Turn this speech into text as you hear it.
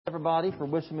Everybody for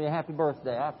wishing me a happy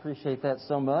birthday. I appreciate that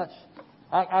so much.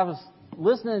 I was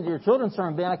listening to your children's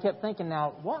sermon, Ben. I kept thinking,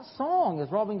 now, what song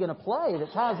is Robin going to play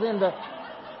that ties into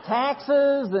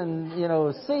taxes and,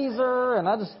 Caesar?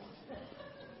 And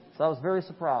so I was very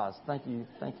surprised. Thank you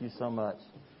so much.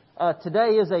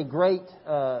 Today is a great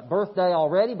birthday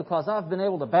already because I've been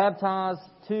able to baptize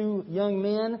 2 young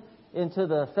men into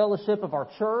the fellowship of our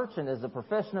church and as a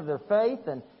profession of their faith.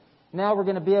 And now we're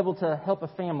going to be able to help a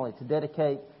family to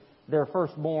dedicate their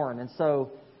firstborn. And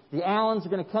so the Allens are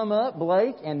going to come up,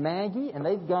 Blake and Maggie, and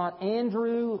they've got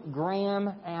Andrew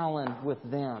Graham Allen with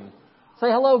them. Say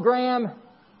hello, Graham.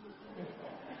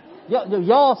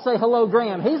 Y'all say hello,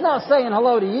 Graham. He's not saying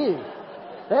hello to you.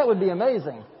 That would be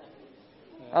amazing.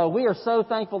 We are so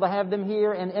thankful to have them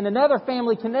here. And another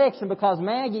family connection because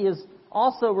Maggie is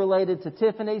also related to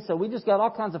Tiffany. So we just got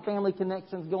all kinds of family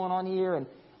connections going on here. And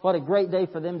what a great day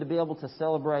for them to be able to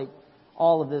celebrate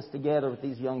all of this together with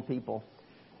these young people.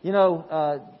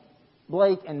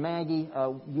 Blake and Maggie,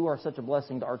 you are such a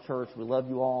blessing to our church. We love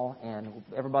you all. And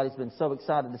everybody's been so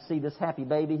excited to see this happy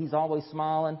baby. He's always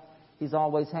smiling. He's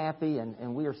always happy.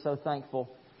 And we are so thankful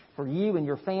for you and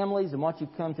your families and what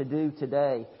you've come to do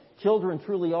today. Children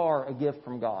truly are a gift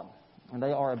from God. And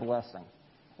they are a blessing.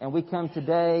 And we come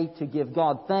today to give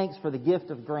God thanks for the gift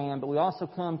of Graham. But we also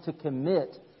come to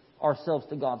commit ourselves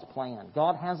to God's plan.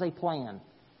 God has a plan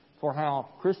for how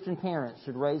Christian parents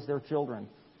should raise their children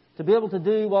to be able to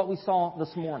do what we saw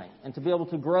this morning and to be able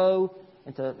to grow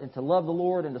and to love the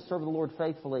Lord and to serve the Lord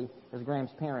faithfully as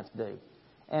Graham's parents do.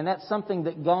 And that's something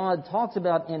that God talks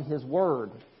about in His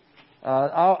Word.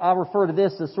 I'll refer to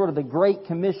this as sort of the Great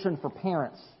Commission for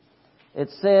parents. It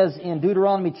says in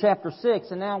Deuteronomy chapter 6,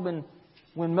 and now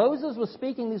when Moses was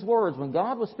speaking these words, when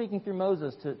God was speaking through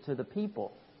Moses to the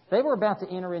people, they were about to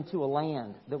enter into a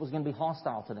land that was going to be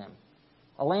hostile to them.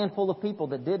 A land full of people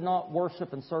that did not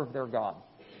worship and serve their God.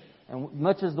 And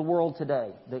much as the world today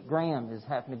that Graham is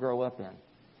having to grow up in.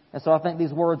 And so I think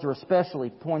these words are especially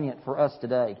poignant for us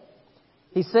today.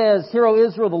 He says, "Hear, O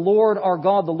Israel, the Lord our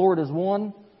God, the Lord is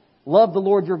one. Love the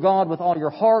Lord your God with all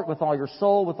your heart, with all your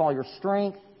soul, with all your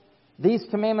strength. These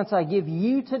commandments I give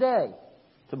you today,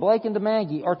 to Blake and to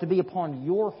Maggie, are to be upon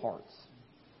your hearts.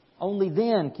 Only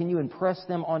then can you impress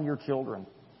them on your children."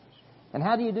 And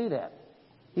how do you do that?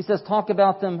 He says, talk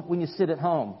about them when you sit at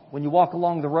home, when you walk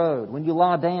along the road, when you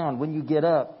lie down, when you get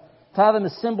up. Tie them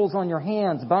as symbols on your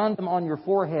hands, bind them on your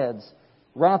foreheads,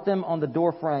 write them on the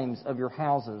doorframes of your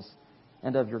houses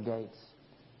and of your gates.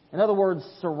 In other words,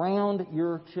 surround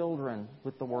your children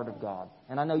with the Word of God.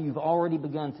 And I know you've already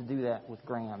begun to do that with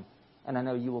Graham, and I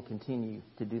know you will continue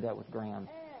to do that with Graham.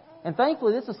 And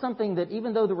thankfully, this is something that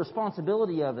even though the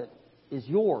responsibility of it is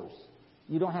yours,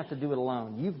 you don't have to do it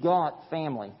alone. You've got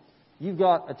family. You've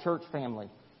got a church family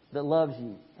that loves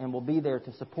you and will be there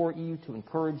to support you, to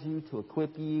encourage you, to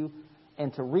equip you,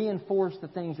 and to reinforce the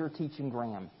things you're teaching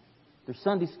Graham through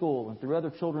Sunday school and through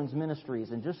other children's ministries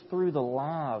and just through the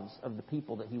lives of the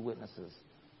people that he witnesses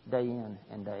day in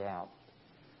and day out.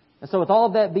 And so with all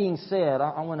of that being said,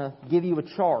 I want to give you a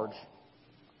charge,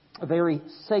 a very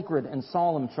sacred and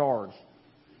solemn charge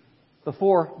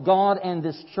before God and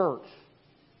this church.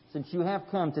 Since you have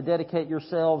come to dedicate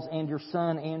yourselves and your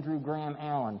son, Andrew Graham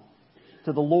Allen,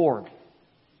 to the Lord.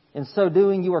 In so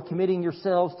doing, you are committing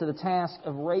yourselves to the task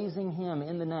of raising him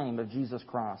in the name of Jesus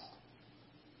Christ.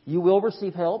 You will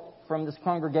receive help from this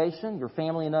congregation, your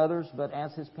family and others, but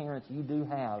as his parents, you do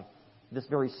have this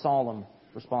very solemn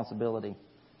responsibility.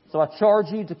 So I charge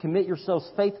you to commit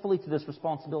yourselves faithfully to this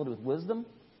responsibility with wisdom,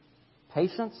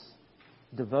 patience,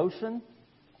 devotion,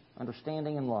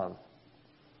 understanding, and love.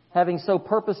 Having so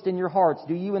purposed in your hearts,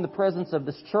 do you in the presence of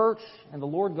this church and the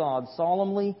Lord God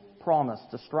solemnly promise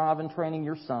to strive in training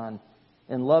your son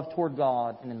in love toward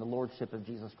God and in the Lordship of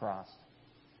Jesus Christ?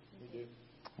 We do.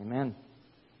 Amen.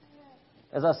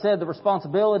 As I said, the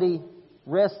responsibility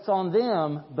rests on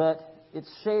them, but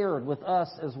it's shared with us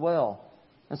as well.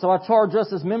 And so I charge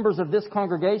us as members of this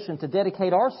congregation to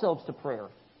dedicate ourselves to prayer,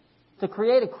 to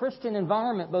create a Christian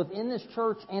environment both in this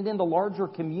church and in the larger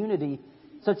community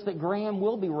such that Graham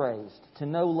will be raised to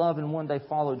know, love, and one day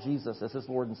follow Jesus as his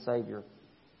Lord and Savior,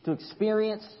 to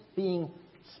experience being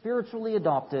spiritually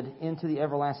adopted into the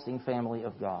everlasting family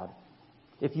of God.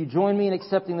 If you join me in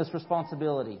accepting this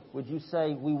responsibility, would you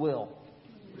say, we will?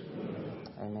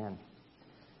 Amen.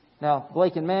 Now,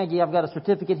 Blake and Maggie, I've got a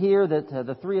certificate here that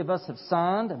the three of us have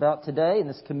signed about today and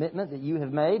this commitment that you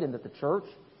have made and that the church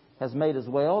has made as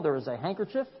well. There is a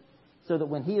handkerchief so that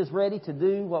when he is ready to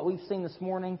do what we've seen this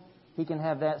morning, he can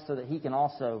have that so that he can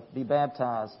also be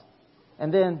baptized.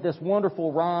 And then this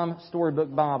wonderful rhyme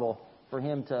storybook Bible for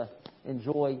him to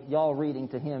enjoy, y'all reading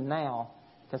to him now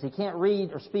because he can't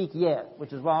read or speak yet,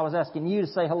 which is why I was asking you to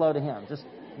say hello to him, just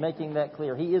making that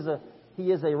clear. He is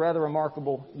a rather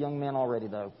remarkable young man already,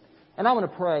 though. And I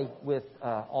want to pray with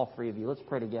all three of you. Let's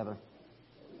pray together.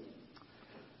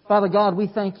 Father God, we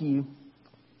thank you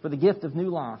for the gift of new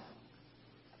life.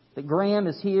 That Graham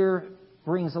is here,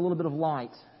 brings a little bit of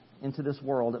light into this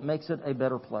world. It makes it a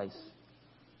better place.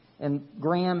 And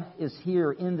Graham is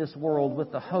here in this world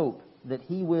with the hope that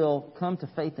he will come to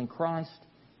faith in Christ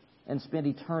and spend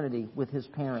eternity with his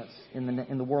parents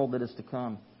in the world that is to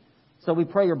come. So we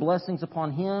pray your blessings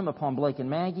upon him, upon Blake and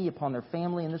Maggie, upon their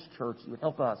family in this church. You would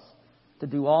help us to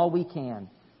do all we can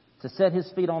to set his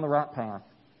feet on the right path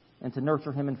and to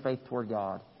nurture him in faith toward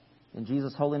God. In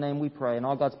Jesus' holy name we pray. And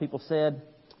all God's people said,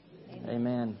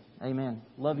 Amen. Amen.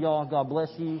 Love y'all. God bless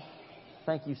you.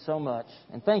 Thank you so much.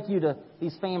 And thank you to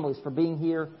these families for being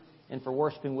here and for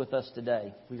worshiping with us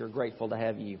today. We are grateful to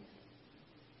have you.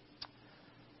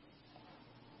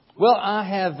 Well,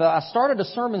 I started a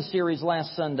sermon series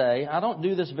last Sunday. I don't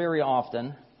do this very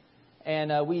often.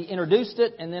 And we introduced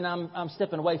it, and then I'm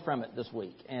stepping away from it this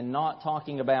week and not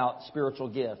talking about spiritual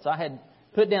gifts. I had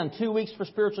put down 2 weeks for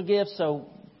spiritual gifts, so,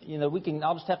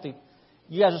 I'll just have to,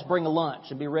 you guys just bring a lunch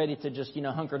and be ready to just,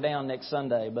 hunker down next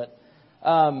Sunday. But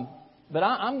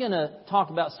I'm going to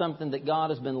talk about something that God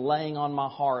has been laying on my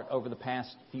heart over the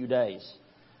past few days.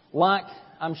 Like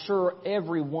I'm sure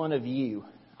every one of you,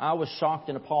 I was shocked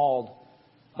and appalled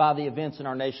by the events in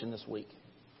our nation this week.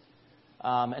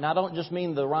 And I don't just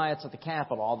mean the riots at the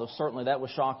Capitol, although certainly that was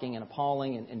shocking and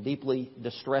appalling and deeply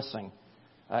distressing.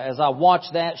 As I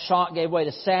watched that, shock gave way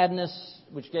to sadness,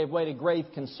 which gave way to grave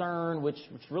concern, which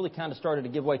really kind of started to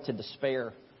give way to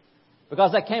despair.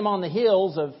 Because that came on the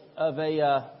heels of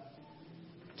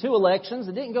two elections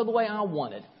that didn't go the way I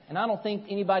wanted. And I don't think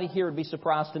anybody here would be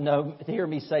surprised to hear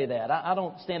me say that. I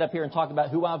don't stand up here and talk about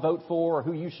who I vote for or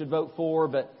who you should vote for,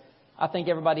 but I think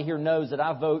everybody here knows that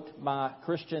I vote my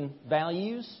Christian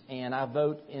values and I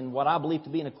vote in what I believe to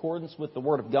be in accordance with the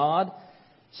Word of God.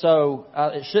 So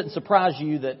it shouldn't surprise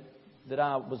you that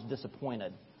I was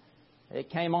disappointed. It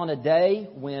came on a day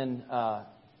when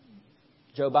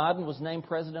Joe Biden was named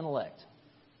President-elect.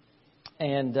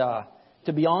 And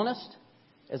to be honest,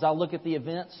 as I look at the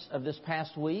events of this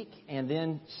past week, and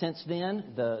then since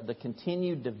then, the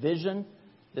continued division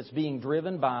that's being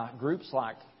driven by groups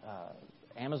like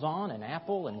Amazon and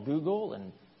Apple and Google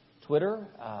and Twitter,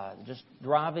 just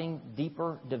driving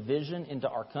deeper division into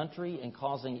our country and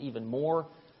causing even more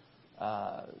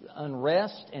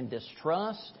unrest and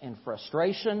distrust and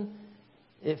frustration,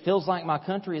 it feels like my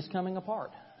country is coming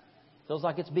apart. It feels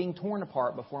like it's being torn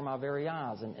apart before my very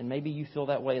eyes, and maybe you feel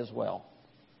that way as well.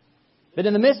 But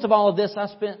in the midst of all of this, I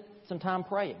spent some time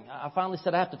praying. I finally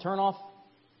said I have to turn off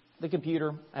the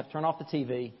computer. I have to turn off the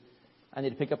TV. I need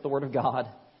to pick up the Word of God.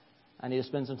 I need to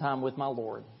spend some time with my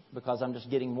Lord because I'm just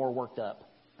getting more worked up.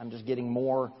 I'm just getting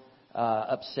more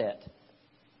upset.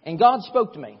 And God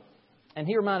spoke to me, and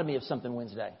He reminded me of something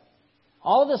Wednesday.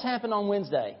 All of this happened on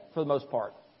Wednesday for the most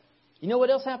part. You know what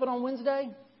else happened on Wednesday?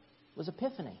 It was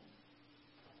Epiphany.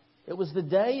 It was the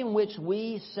day in which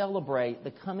we celebrate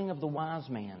the coming of the wise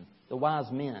men,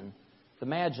 the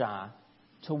Magi,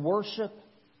 to worship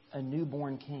a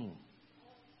newborn king.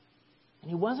 And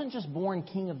He wasn't just born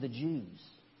King of the Jews.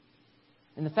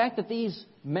 And the fact that these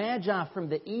Magi from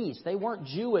the East, they weren't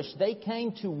Jewish, they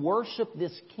came to worship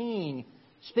this king,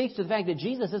 speaks to the fact that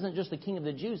Jesus isn't just the King of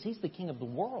the Jews, He's the King of the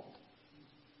world.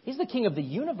 He's the King of the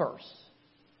universe.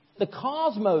 The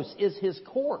cosmos is His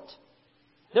court.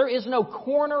 There is no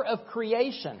corner of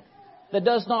creation that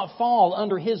does not fall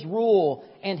under His rule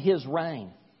and His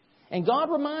reign. And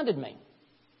God reminded me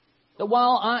that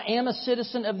while I am a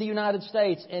citizen of the United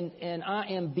States and I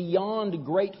am beyond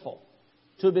grateful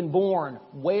to have been born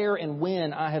where and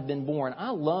when I have been born, I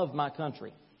love my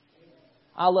country.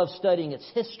 I love studying its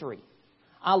history.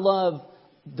 I love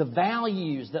the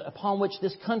values upon which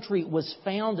this country was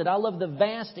founded. I love the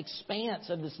vast expanse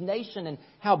of this nation and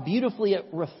how beautifully it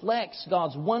reflects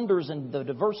God's wonders and the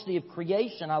diversity of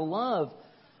creation. I love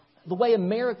the way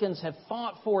Americans have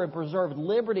fought for and preserved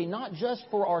liberty, not just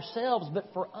for ourselves,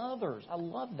 but for others. I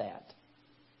love that.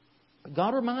 But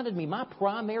God reminded me, my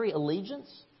primary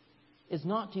allegiance is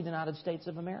not to the United States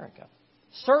of America.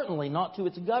 Certainly not to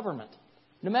its government,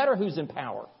 no matter who's in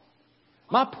power.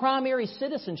 My primary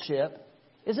citizenship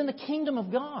is in the kingdom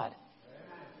of God.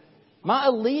 My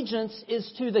allegiance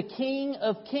is to the King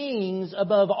of Kings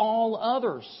above all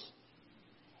others.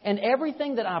 And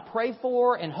everything that I pray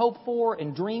for and hope for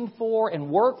and dream for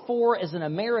and work for as an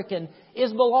American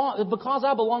is because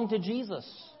I belong to Jesus.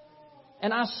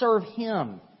 And I serve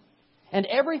Him. And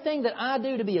everything that I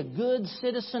do to be a good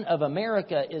citizen of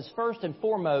America is first and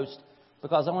foremost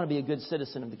because I want to be a good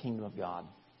citizen of the kingdom of God.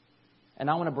 And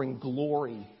I want to bring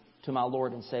glory to my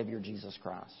Lord and Savior Jesus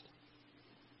Christ.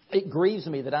 It grieves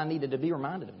me that I needed to be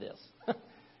reminded of this.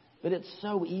 But it's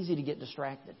so easy to get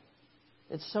distracted.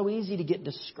 It's so easy to get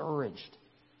discouraged,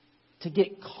 to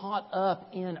get caught up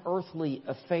in earthly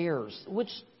affairs, which,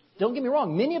 don't get me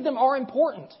wrong, many of them are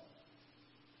important.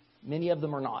 Many of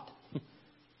them are not.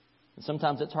 And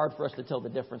sometimes it's hard for us to tell the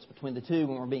difference between the two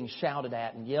when we're being shouted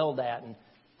at and yelled at and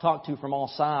talked to from all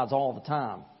sides all the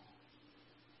time.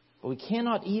 But we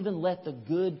cannot even let the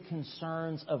good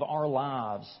concerns of our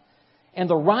lives and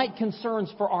the right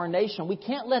concerns for our nation, we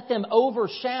can't let them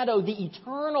overshadow the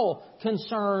eternal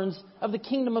concerns of the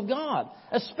kingdom of God,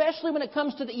 especially when it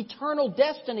comes to the eternal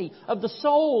destiny of the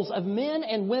souls of men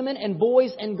and women and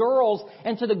boys and girls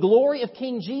and to the glory of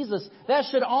King Jesus. That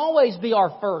should always be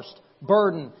our first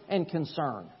burden and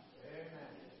concern.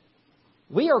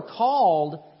 We are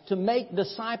called to make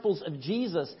disciples of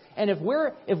Jesus. And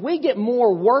if we get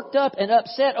more worked up and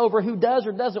upset over who does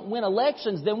or doesn't win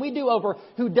elections than we do over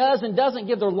who does and doesn't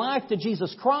give their life to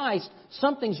Jesus Christ,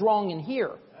 something's wrong in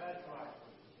here.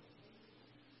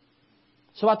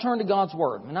 So I turned to God's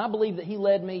Word, and I believe that He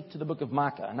led me to the book of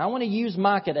Micah. And I want to use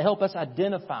Micah to help us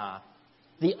identify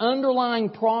the underlying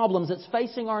problems that's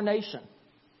facing our nation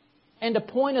and to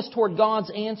point us toward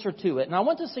God's answer to it. And I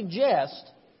want to suggest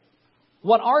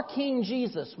what our King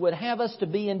Jesus would have us to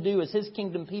be and do as His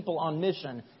kingdom people on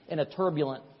mission in a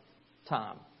turbulent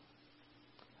time.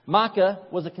 Micah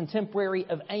was a contemporary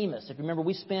of Amos. If you remember,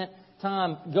 we spent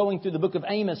time going through the book of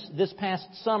Amos this past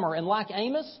summer. And like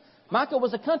Amos, Micah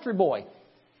was a country boy.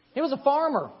 He was a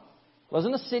farmer. He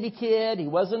wasn't a city kid. He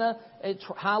wasn't a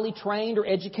highly trained or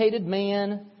educated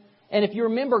man. And if you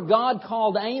remember, God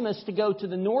called Amos to go to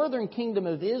the northern kingdom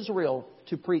of Israel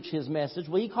to preach His message.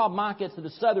 Well, He called Micah to the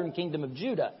southern kingdom of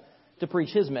Judah to preach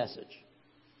His message.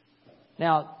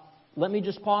 Now, let me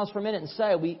just pause for a minute and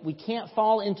say we can't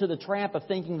fall into the trap of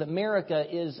thinking that America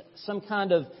is some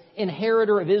kind of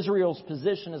inheritor of Israel's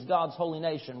position as God's holy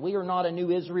nation. We are not a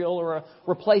new Israel or a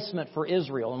replacement for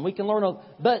Israel. And we can learn,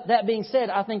 but that being said,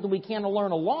 I think that we can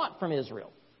learn a lot from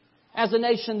Israel. As a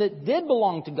nation that did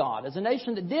belong to God, as a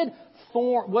nation that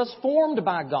was formed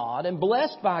by God and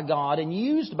blessed by God and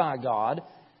used by God,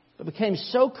 but became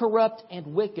so corrupt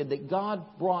and wicked that God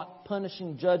brought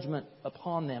punishing judgment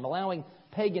upon them, allowing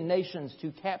pagan nations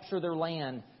to capture their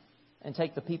land and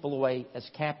take the people away as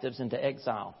captives into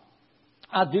exile.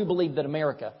 I do believe that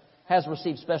America has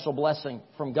received special blessing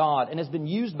from God and has been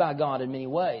used by God in many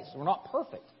ways. We're not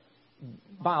perfect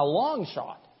by a long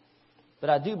shot. But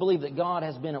I do believe that God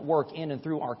has been at work in and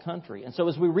through our country. And so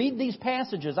as we read these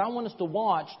passages, I want us to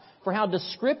watch for how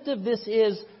descriptive this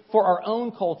is for our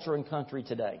own culture and country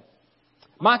today.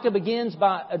 Micah begins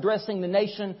by addressing the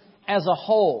nation as a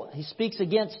whole. He speaks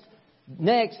against,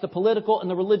 next, the political and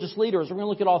the religious leaders. We're going to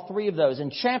look at all three of those. In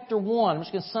chapter 1, I'm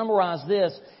just going to summarize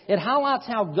this. It highlights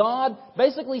how God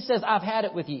basically says, I've had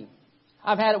it with you.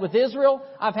 I've had it with Israel.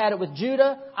 I've had it with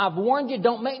Judah. I've warned you,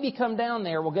 don't make me come down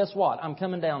there. Well, guess what? I'm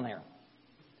coming down there.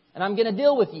 And I'm going to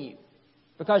deal with you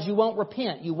because you won't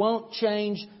repent. You won't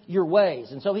change your ways.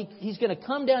 And so He's going to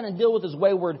come down and deal with His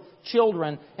wayward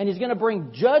children. And He's going to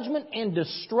bring judgment and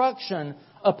destruction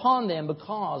upon them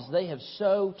because they have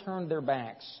so turned their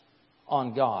backs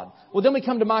on God. Well, then we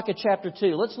come to Micah chapter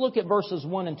 2. Let's look at verses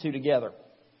 1 and 2 together.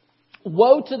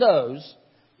 Woe to those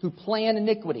who plan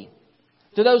iniquity,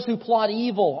 to those who plot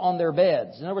evil on their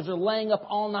beds. In other words, they're laying up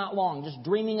all night long, just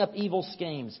dreaming up evil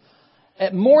schemes.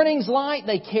 At morning's light,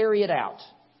 they carry it out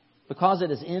because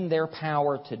it is in their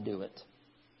power to do it.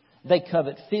 They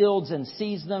covet fields and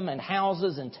seize them, and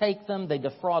houses and take them. They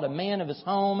defraud a man of his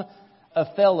home,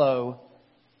 a fellow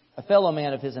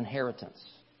man of his inheritance.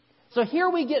 So here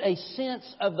we get a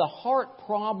sense of the heart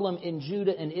problem in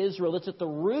Judah and Israel. It's at the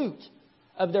root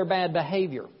of their bad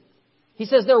behavior. He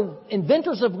says they're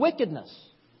inventors of wickedness.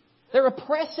 They're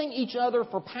oppressing each other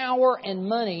for power and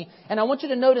money. And I want you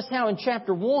to notice how in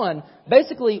chapter 1,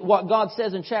 basically what God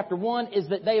says in chapter 1 is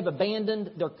that they have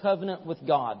abandoned their covenant with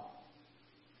God.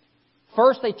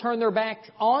 First, they turned their back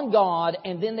on God,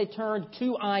 and then they turned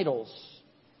to idols,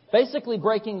 basically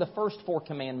breaking the first 4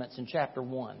 commandments in chapter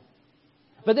 1.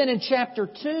 But then in chapter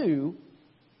 2,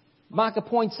 Micah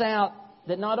points out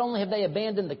that not only have they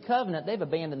abandoned the covenant, they've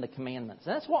abandoned the commandments.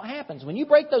 And that's what happens. When you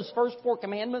break those first 4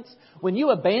 commandments, when you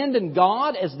abandon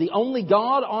God as the only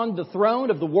God on the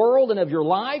throne of the world and of your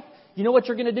life, you know what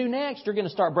you're going to do next? You're going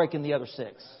to start breaking the other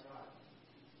 6.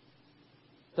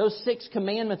 Those 6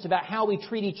 commandments about how we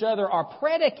treat each other are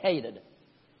predicated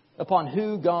upon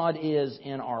who God is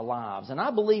in our lives. And I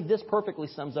believe this perfectly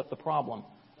sums up the problem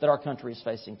that our country is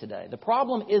facing today. The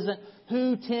problem isn't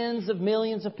who tens of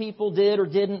millions of people did or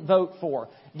didn't vote for.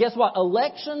 Guess what?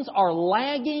 Elections are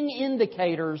lagging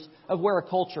indicators of where a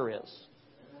culture is.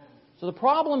 So the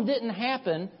problem didn't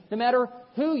happen no matter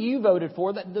who you voted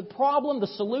for. The problem, the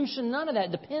solution, none of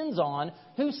that depends on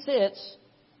who sits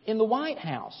in the White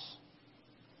House.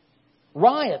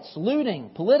 Riots, looting,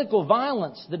 political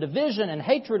violence, the division and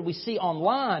hatred we see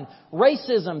online,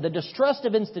 racism, the distrust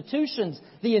of institutions,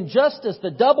 the injustice, the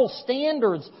double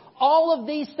standards, all of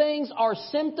these things are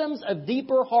symptoms of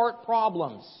deeper heart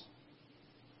problems.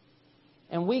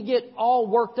 And we get all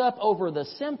worked up over the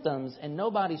symptoms and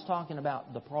nobody's talking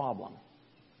about the problem.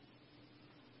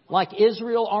 Like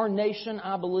Israel, our nation,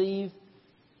 I believe,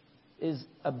 is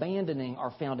abandoning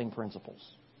our founding principles.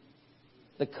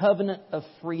 The covenant of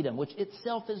freedom, which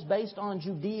itself is based on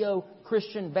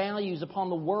Judeo-Christian values upon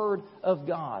the Word of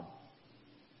God.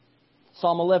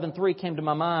 Psalm 11:3 came to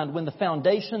my mind. When the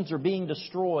foundations are being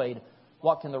destroyed,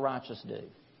 what can the righteous do?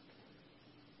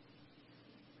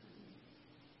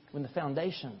 When the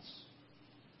foundations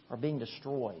are being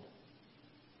destroyed,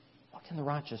 what can the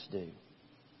righteous do?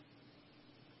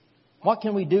 What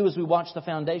can we do as we watch the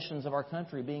foundations of our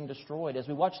country being destroyed, as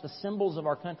we watch the symbols of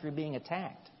our country being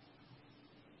attacked?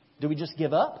 Do we just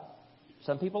give up?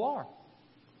 Some people are.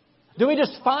 Do we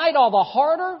just fight all the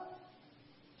harder?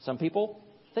 Some people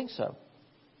think so.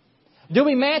 Do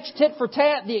we match tit for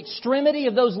tat the extremity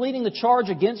of those leading the charge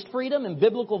against freedom and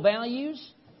biblical values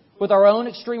with our own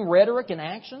extreme rhetoric and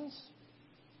actions?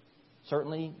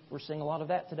 Certainly, we're seeing a lot of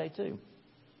that today too.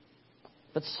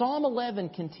 But Psalm 11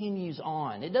 continues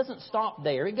on. It doesn't stop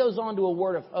there. It goes on to a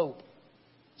word of hope.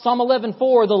 Psalm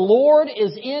 11:4, the Lord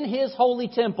is in His holy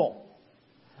temple.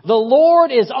 The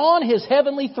Lord is on His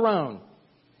heavenly throne.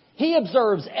 He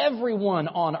observes everyone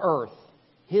on earth.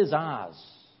 His eyes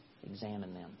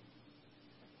examine them.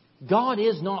 God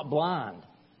is not blind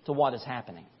to what is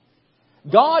happening.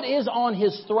 God is on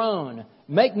His throne.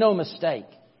 Make no mistake.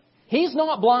 He's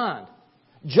not blind.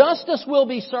 Justice will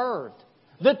be served.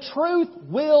 The truth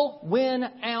will win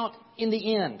out in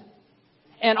the end.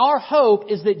 And our hope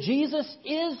is that Jesus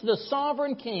is the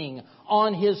sovereign King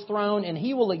on His throne, and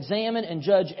He will examine and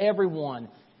judge everyone.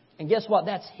 And guess what?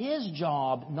 That's His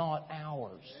job, not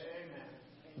ours.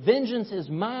 Amen. Vengeance is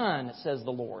mine, says the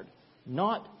Lord,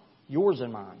 not yours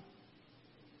and mine.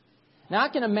 Now I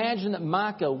can imagine that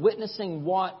Micah,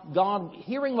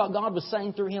 hearing what God was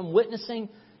saying through him, witnessing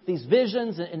these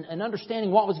visions and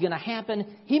understanding what was going to happen,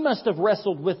 he must have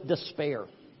wrestled with despair.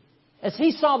 As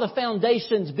he saw the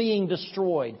foundations being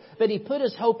destroyed, but he put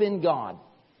his hope in God.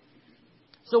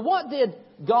 So what did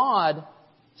God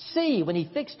see when He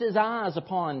fixed His eyes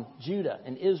upon Judah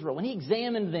and Israel? When He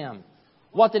examined them,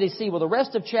 what did He see? Well, the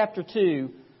rest of chapter 2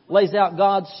 lays out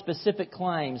God's specific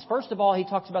claims. First of all, He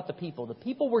talks about the people. The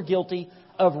people were guilty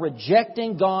of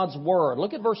rejecting God's Word.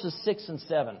 Look at verses 6 and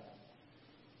 7.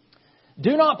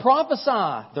 Do not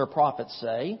prophesy, their prophets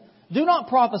say. Do not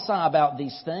prophesy about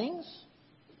these things.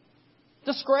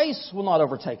 Disgrace will not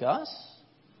overtake us.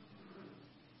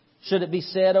 Should it be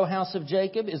said, O house of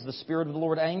Jacob, is the Spirit of the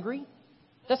Lord angry?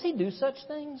 Does He do such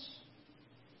things?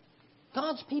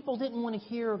 God's people didn't want to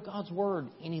hear God's Word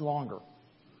any longer.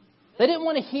 They didn't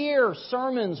want to hear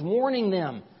sermons warning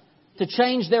them to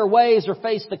change their ways or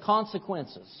face the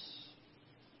consequences.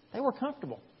 They were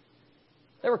comfortable.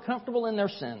 They were comfortable in their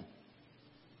sin.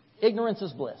 Ignorance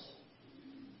is bliss.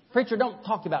 Preacher, don't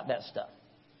talk about that stuff.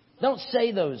 Don't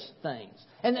say those things.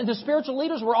 And the spiritual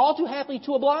leaders were all too happy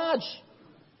to oblige.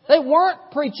 They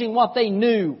weren't preaching what they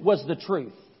knew was the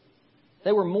truth.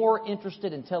 They were more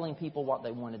interested in telling people what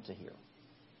they wanted to hear.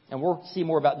 And we'll see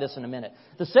more about this in a minute.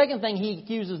 The second thing He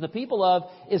accuses the people of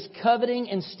is coveting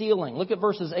and stealing. Look at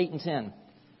verses 8 and 10.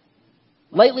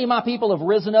 Lately my people have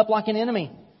risen up like an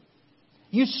enemy.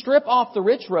 You strip off the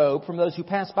rich robe from those who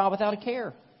pass by without a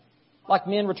care, like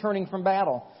men returning from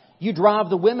battle. You drive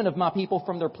the women of my people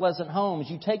from their pleasant homes.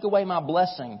 You take away my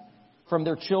blessing from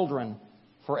their children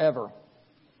forever.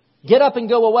 Get up and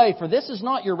go away, for this is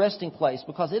not your resting place,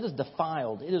 because it is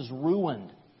defiled, it is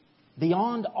ruined,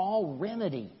 beyond all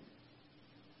remedy.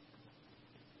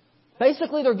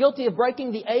 Basically, they're guilty of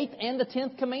breaking the 8th and the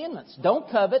 10th commandments. Don't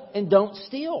covet and don't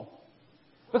steal.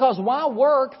 Because why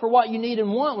work for what you need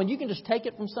and want when you can just take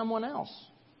it from someone else?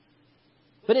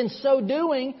 But in so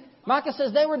doing, Micah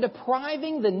says they were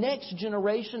depriving the next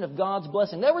generation of God's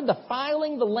blessing. They were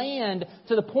defiling the land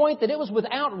to the point that it was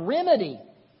without remedy.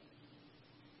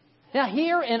 Now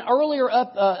here and earlier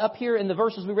up here in the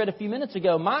verses we read a few minutes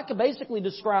ago, Micah basically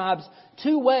describes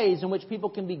two ways in which people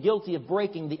can be guilty of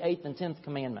breaking the 8th and 10th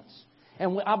commandments.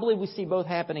 And I believe we see both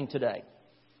happening today.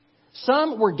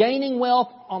 Some were gaining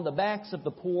wealth on the backs of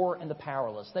the poor and the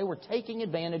powerless. They were taking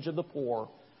advantage of the poor.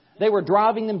 They were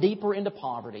driving them deeper into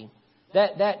poverty.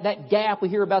 That gap, we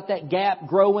hear about that gap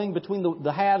growing between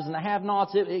the haves and the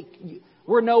have-nots.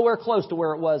 We're nowhere close to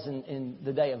where it was in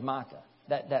the day of Micah,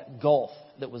 that gulf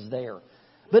that was there.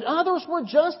 But others were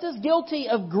just as guilty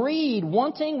of greed,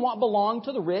 wanting what belonged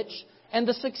to the rich and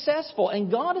the successful.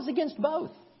 And God is against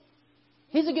both.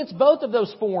 He's against both of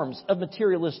those forms of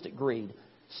materialistic greed.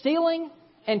 Stealing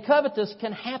and covetous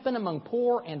can happen among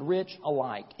poor and rich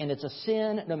alike. And it's a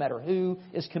sin no matter who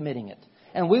is committing it.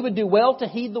 And we would do well to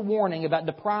heed the warning about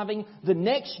depriving the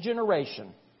next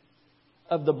generation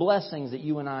of the blessings that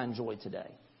you and I enjoy today.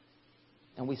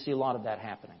 And we see a lot of that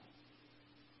happening.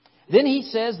 Then he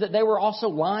says that they were also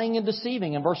lying and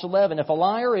deceiving. In verse 11, if a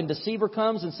liar and deceiver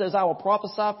comes and says, I will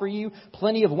prophesy for you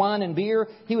plenty of wine and beer,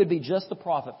 he would be just the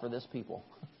prophet for this people.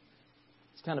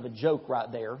 It's kind of a joke right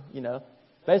there, you know.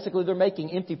 Basically, they're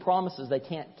making empty promises they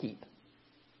can't keep.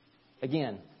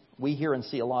 Again, we hear and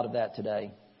see a lot of that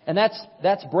today. And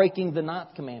that's breaking the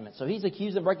 9th commandment. So he's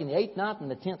accused of breaking the 8th, 9th,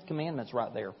 and the 10th commandments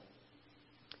right there.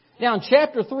 Now in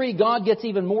chapter 3, God gets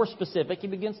even more specific. He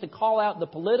begins to call out the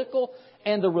political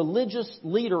and the religious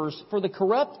leaders for the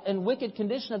corrupt and wicked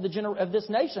condition of this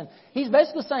nation. He's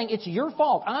basically saying, it's your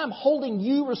fault. I'm holding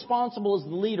you responsible as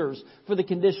the leaders for the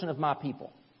condition of my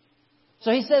people.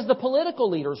 So he says the political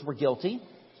leaders were guilty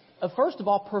of, first of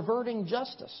all, perverting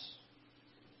justice.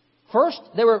 First,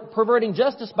 they were perverting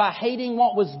justice by hating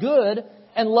what was good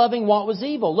and loving what was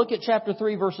evil. Look at chapter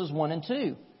 3, verses 1 and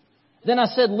 2. Then I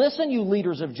said, listen, you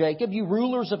leaders of Jacob, you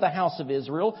rulers of the house of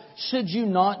Israel, should you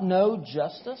not know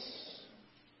justice?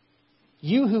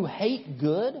 You who hate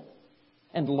good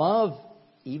and love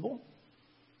evil?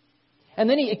 And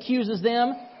then he accuses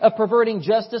them of perverting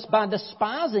justice by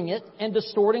despising it and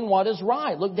distorting what is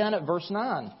right. Look down at verse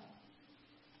 9.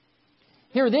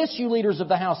 Hear this, you leaders of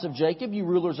the house of Jacob, you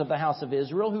rulers of the house of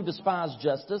Israel, who despise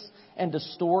justice and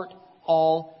distort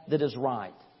all that is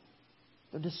right.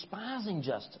 They're despising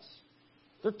justice.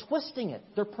 They're twisting it.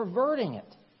 They're perverting it.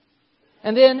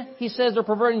 And then he says they're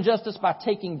perverting justice by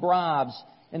taking bribes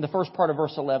in the first part of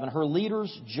verse 11. Her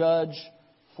leaders judge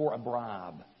for a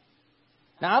bribe.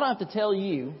 Now, I don't have to tell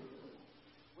you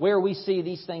where we see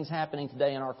these things happening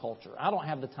today in our culture. I don't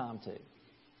have the time to.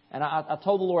 And I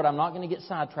told the Lord I'm not going to get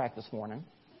sidetracked this morning.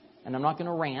 And I'm not going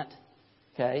to rant.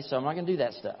 Okay, so I'm not going to do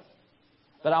that stuff.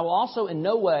 But I will also in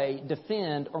no way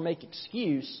defend or make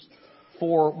excuse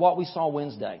for what we saw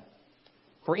Wednesday.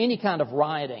 For any kind of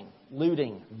rioting,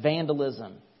 looting,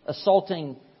 vandalism,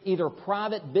 assaulting either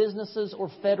private businesses or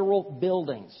federal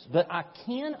buildings. But I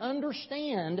can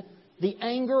understand the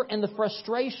anger and the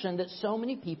frustration that so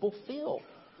many people feel.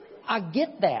 I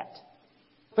get that.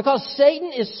 Because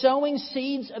Satan is sowing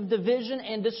seeds of division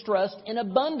and distrust in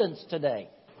abundance today.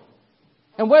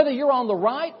 And whether you're on the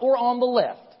right or on the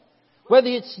left, whether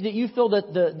it's that you feel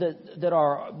that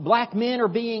our black men are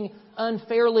being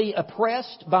unfairly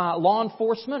oppressed by law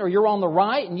enforcement, or you're on the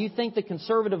right and you think the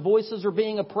conservative voices are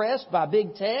being oppressed by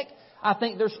big tech, I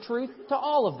think there's truth to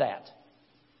all of that.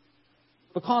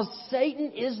 Because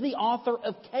Satan is the author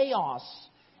of chaos.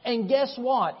 And guess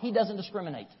what? He doesn't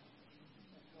discriminate.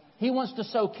 He wants to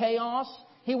sow chaos.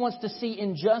 He wants to see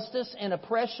injustice and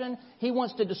oppression. He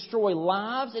wants to destroy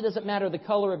lives. It doesn't matter the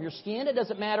color of your skin. It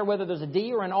doesn't matter whether there's a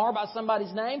D or an R by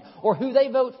somebody's name or who they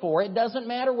vote for. It doesn't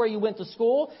matter where you went to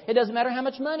school. It doesn't matter how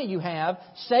much money you have.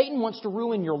 Satan wants to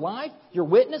ruin your life, your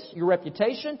witness, your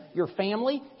reputation, your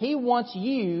family. He wants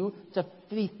you to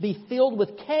be filled with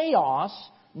chaos,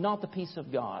 not the peace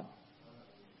of God.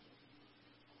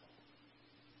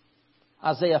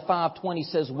 Isaiah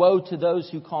 5:20 says, woe to those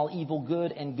who call evil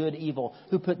good and good evil,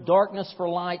 who put darkness for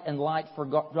light and light for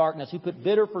darkness, who put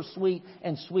bitter for sweet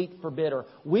and sweet for bitter.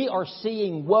 We are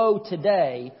seeing woe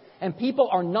today, and people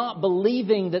are not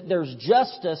believing that there's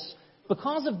justice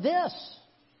because of this.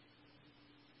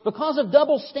 Because of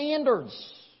double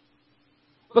standards.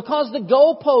 Because the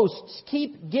goalposts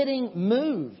keep getting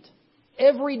moved.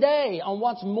 Every day on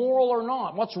what's moral or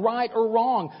not, what's right or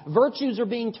wrong. Virtues are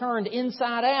being turned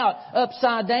inside out,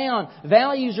 upside down.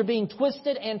 Values are being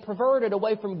twisted and perverted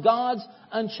away from God's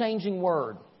unchanging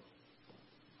Word.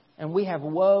 And we have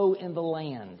woe in the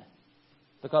land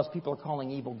because people are calling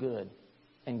evil good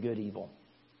and good evil.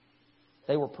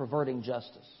 They were perverting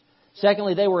justice.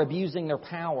 Secondly, they were abusing their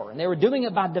power. And they were doing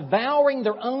it by devouring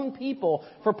their own people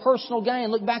for personal gain.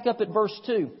 Look back up at verse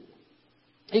 2.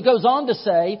 He goes on to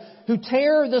say, who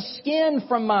tear the skin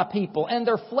from my people and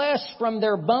their flesh from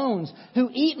their bones, who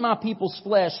eat my people's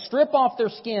flesh, strip off their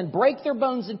skin, break their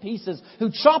bones in pieces, who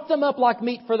chop them up like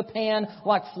meat for the pan,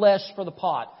 like flesh for the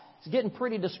pot. He's getting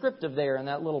pretty descriptive there in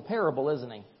that little parable,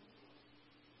 isn't he?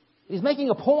 He's making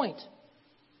a point.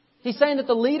 He's saying that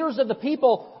the leaders of the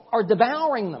people are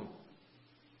devouring them.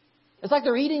 It's like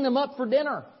they're eating them up for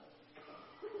dinner.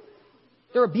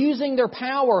 They're abusing their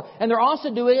power. And they're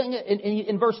also doing it,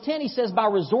 in verse 10, he says, by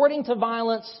resorting to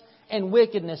violence and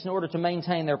wickedness in order to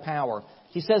maintain their power.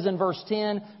 He says in verse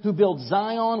 10, who build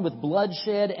Zion with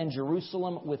bloodshed and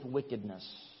Jerusalem with wickedness.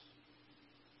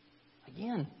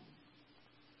 Again,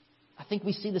 I think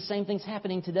we see the same things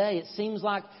happening today. It seems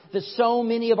like that so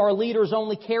many of our leaders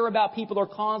only care about people or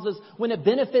causes when it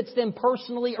benefits them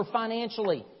personally or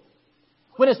financially.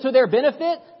 When it's to their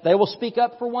benefit, they will speak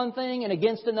up for one thing and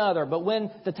against another. But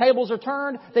when the tables are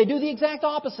turned, they do the exact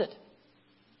opposite.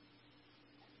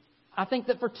 I think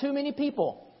that for too many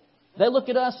people, they look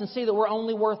at us and see that we're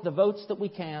only worth the votes that we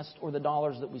cast or the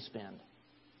dollars that we spend.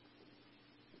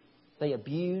 They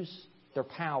abuse their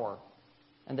power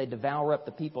and they devour up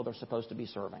the people they're supposed to be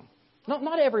serving.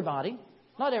 Not everybody.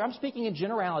 I'm speaking in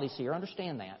generalities here.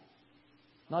 Understand that.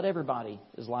 Not everybody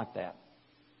is like that.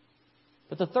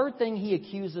 But the third thing he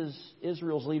accuses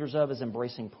Israel's leaders of is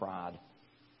embracing pride.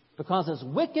 Because as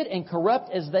wicked and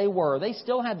corrupt as they were, they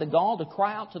still had the gall to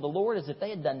cry out to the Lord as if they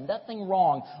had done nothing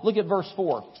wrong. Look at verse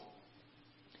 4.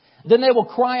 Then they will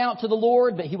cry out to the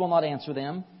Lord, but He will not answer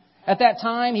them. At that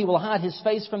time, He will hide His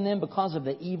face from them because of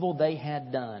the evil they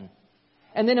had done.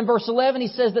 And then in verse 11, he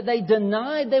says that they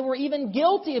denied they were even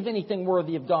guilty of anything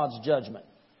worthy of God's judgment.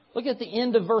 Look at the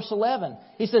end of verse 11.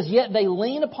 He says, yet they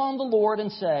lean upon the Lord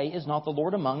and say, is not the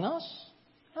Lord among us?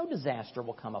 No disaster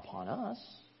will come upon us.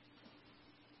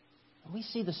 And we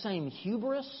see the same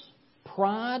hubris,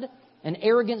 pride, and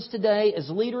arrogance today as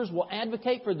leaders will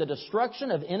advocate for the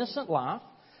destruction of innocent life,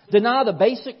 deny the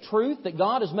basic truth that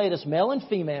God has made us male and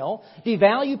female,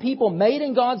 devalue people made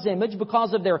in God's image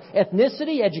because of their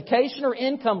ethnicity, education, or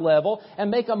income level, and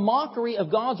make a mockery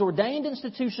of God's ordained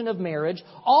institution of marriage,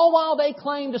 all while they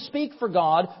claim to speak for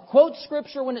God, quote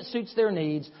Scripture when it suits their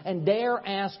needs, and dare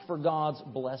ask for God's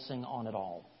blessing on it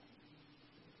all.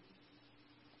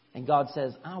 And God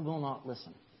says, I will not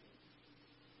listen.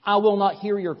 I will not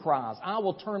hear your cries. I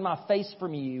will turn my face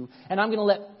from you, and I'm going to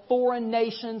let foreign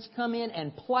nations come in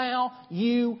and plow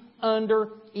you under,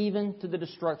 even to the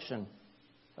destruction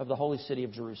of the holy city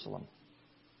of Jerusalem.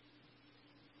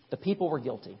 The people were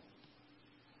guilty.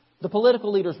 The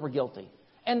political leaders were guilty.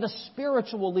 And the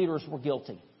spiritual leaders were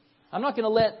guilty. I'm not going to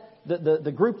let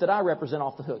the group that I represent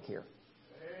off the hook here.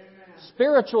 Amen.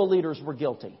 Spiritual leaders were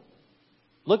guilty.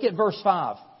 Look at verse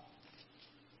 5.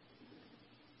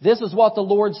 This is what the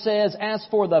Lord says, as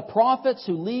for the prophets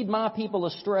who lead my people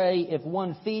astray, if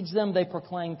one feeds them, they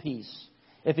proclaim peace.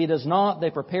 If he does not, they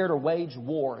prepare to wage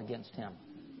war against him.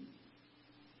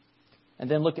 And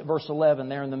then look at verse 11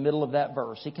 there in the middle of that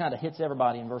verse. He kind of hits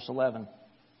everybody in verse 11.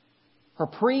 Her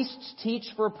priests teach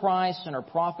for a price and her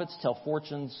prophets tell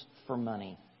fortunes for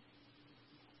money.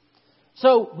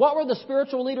 So what were the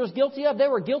spiritual leaders guilty of? They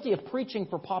were guilty of preaching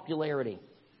for popularity.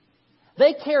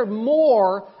 They cared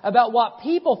more about what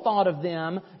people thought of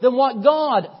them than what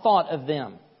God thought of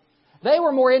them. They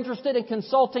were more interested in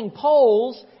consulting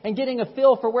polls and getting a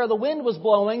feel for where the wind was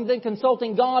blowing than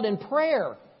consulting God in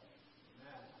prayer.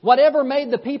 Whatever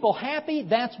made the people happy,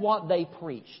 that's what they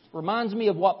preached. Reminds me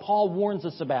of what Paul warns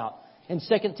us about in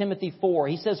 2 Timothy 4.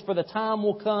 He says, for the time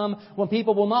will come when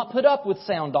people will not put up with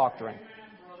sound doctrine.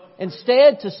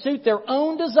 Instead, to suit their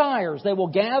own desires, they will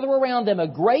gather around them a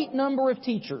great number of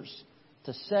teachers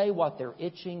to say what their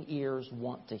itching ears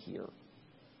want to hear.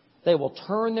 They will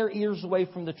turn their ears away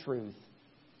from the truth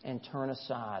and turn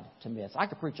aside to myths. I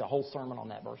could preach a whole sermon on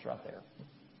that verse right there.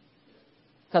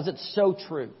 Because it's so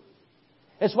true.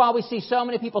 It's why we see so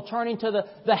many people turning to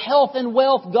the health and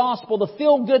wealth gospel, the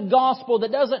feel-good gospel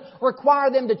that doesn't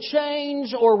require them to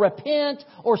change or repent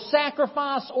or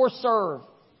sacrifice or serve.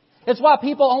 It's why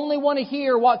people only want to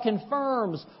hear what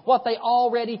confirms what they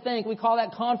already think. We call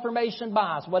that confirmation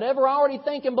bias. Whatever I already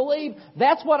think and believe,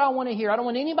 that's what I want to hear. I don't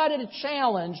want anybody to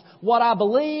challenge what I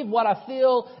believe, what I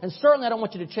feel, and certainly I don't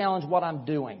want you to challenge what I'm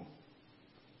doing.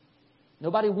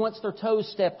 Nobody wants their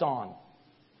toes stepped on.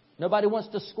 Nobody wants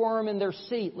to squirm in their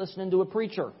seat listening to a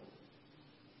preacher.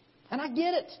 And I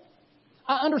get it.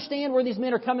 I understand where these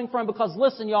men are coming from because,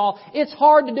 listen, y'all, it's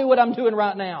hard to do what I'm doing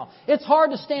right now. It's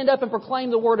hard to stand up and proclaim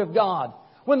the Word of God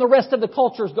when the rest of the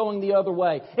culture is going the other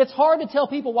way. It's hard to tell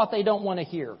people what they don't want to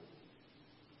hear.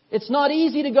 It's not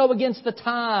easy to go against the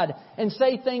tide and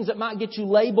say things that might get you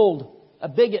labeled a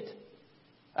bigot.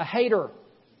 a hater,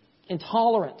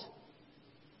 intolerant.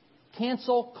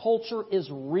 Cancel culture is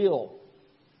real.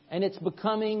 And it's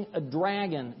becoming a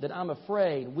dragon that I'm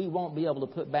afraid we won't be able to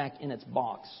put back in its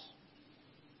box.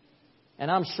 And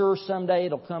I'm sure someday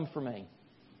it'll come for me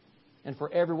and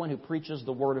for everyone who preaches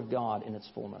the Word of God in its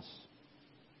fullness.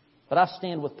 But I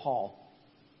stand with Paul.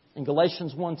 In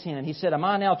Galatians 1:10, he said, am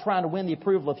I now trying to win the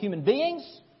approval of human beings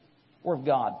or of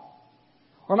God?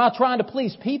 Or am I trying to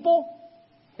please people?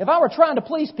 If I were trying to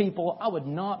please people, I would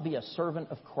not be a servant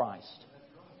of Christ.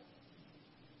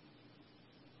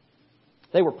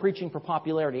 They were preaching for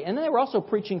popularity. And they were also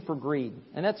preaching for greed.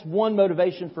 And that's one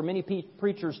motivation for many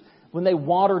preachers when they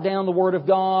water down the Word of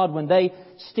God, when they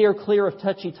steer clear of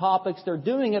touchy topics. They're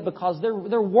doing it because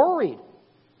they're worried.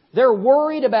 They're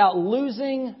worried about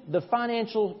losing the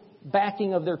financial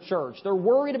backing of their church. They're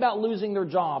worried about losing their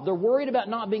job. They're worried about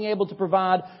not being able to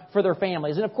provide for their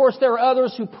families. And of course, there are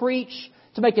others who preach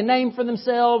to make a name for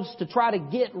themselves, to try to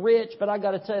get rich. But I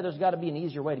got to tell you, there's got to be an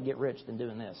easier way to get rich than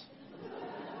doing this.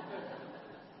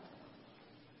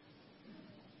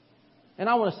 And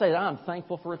I want to say that I'm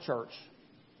thankful for a church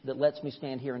that lets me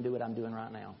stand here and do what I'm doing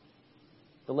right now.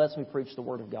 That lets me preach the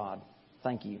Word of God.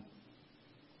 Thank you.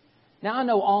 Now, I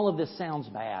know all of this sounds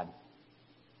bad.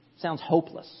 Sounds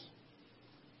hopeless.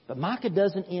 But Micah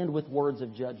doesn't end with words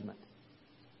of judgment.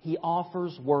 He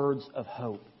offers words of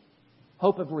hope.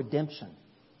 Hope of redemption.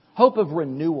 Hope of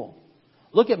renewal.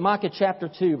 Look at Micah chapter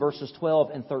 2, verses 12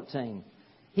 and 13.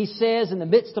 He says, in the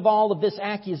midst of all of this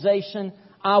accusation,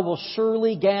 I will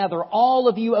surely gather all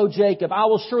of you, O Jacob. I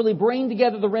will surely bring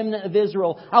together the remnant of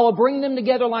Israel. I will bring them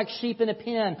together like sheep in a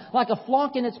pen, like a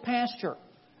flock in its pasture.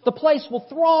 The place will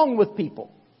throng with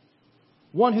people.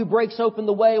 One who breaks open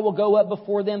the way will go up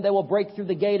before them. They will break through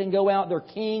the gate and go out. Their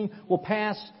king will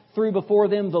pass through before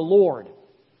them, the Lord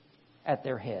at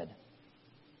their head.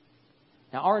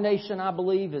 Now, our nation, I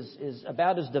believe, is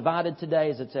about as divided today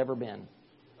as it's ever been.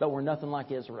 But we're nothing like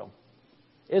Israel.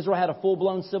 Israel had a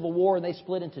full-blown civil war, and they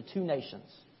split into two nations.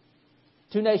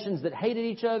 Two nations that hated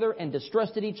each other and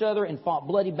distrusted each other and fought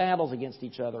bloody battles against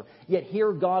each other. Yet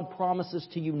here God promises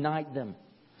to unite them,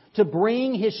 to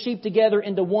bring His sheep together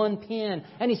into one pen.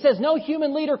 And He says no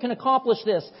human leader can accomplish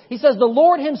this. He says the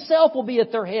Lord Himself will be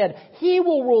at their head. He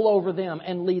will rule over them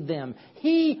and lead them.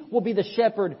 He will be the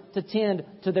shepherd to tend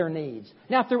to their needs.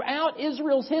 Now, throughout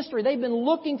Israel's history, they've been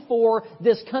looking for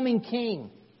this coming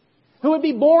king who would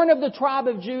be born of the tribe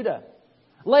of Judah.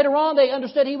 Later on, they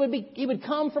understood he would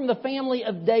come from the family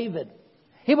of David.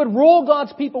 He would rule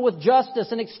God's people with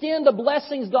justice and extend the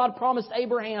blessings God promised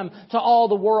Abraham to all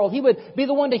the world. He would be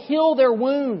the one to heal their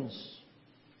wounds.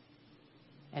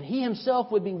 And He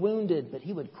Himself would be wounded, but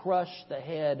He would crush the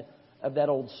head of that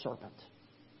old serpent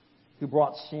who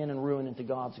brought sin and ruin into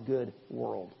God's good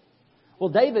world.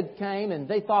 Well, David came and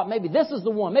they thought maybe this is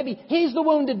the one. Maybe he's the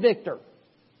wounded victor.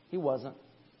 He wasn't.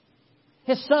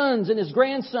 His sons and his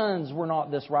grandsons were not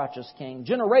this righteous king.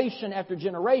 Generation after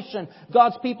generation,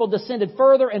 God's people descended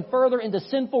further and further into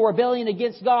sinful rebellion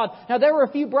against God. Now, there were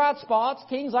a few bright spots,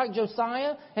 kings like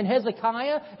Josiah and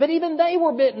Hezekiah, but even they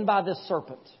were bitten by this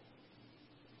serpent.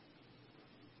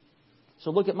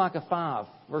 So look at Micah 5,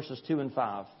 verses 2 and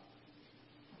 5.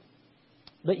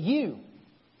 But you,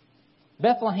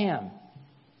 Bethlehem,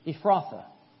 Ephrathah,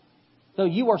 though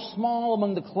you are small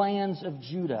among the clans of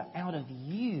Judah, out of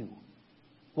you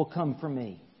will come from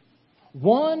me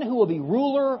one who will be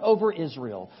ruler over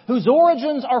Israel, whose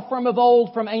origins are from of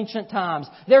old, from ancient times.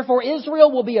 Therefore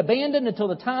Israel will be abandoned until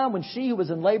the time when she who is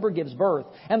in labor gives birth,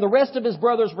 and the rest of his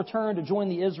brothers return to join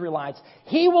the Israelites.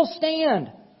 He will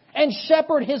stand and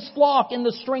shepherd His flock in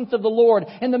the strength of the Lord,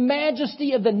 in the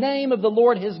majesty of the name of the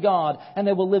Lord his God, and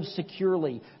they will live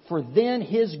securely. For then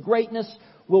His greatness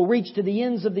will reach to the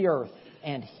ends of the earth,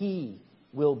 and He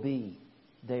will be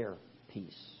their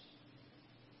peace.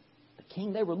 The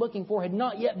king they were looking for had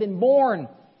not yet been born,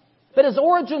 but His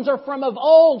origins are from of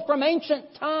old, from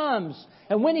ancient times.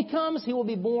 And when He comes, He will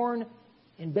be born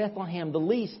in Bethlehem, the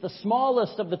least, the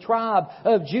smallest of the tribe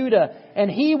of Judah. And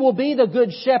He will be the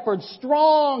good shepherd,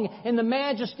 strong in the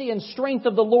majesty and strength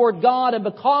of the Lord God. And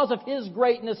because of His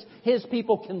greatness, His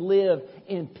people can live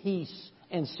in peace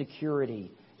and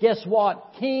security. Guess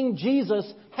what? King Jesus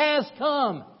has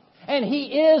come. And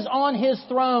He is on His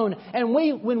throne. And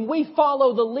when we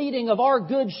follow the leading of our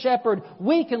good shepherd,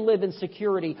 we can live in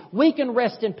security. We can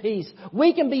rest in peace.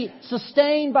 We can be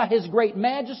sustained by His great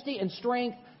majesty and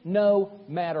strength no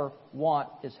matter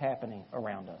what is happening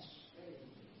around us.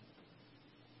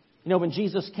 You know, when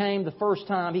Jesus came the first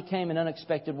time, He came in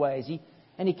unexpected ways.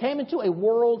 He came into a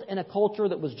world and a culture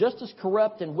that was just as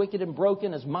corrupt and wicked and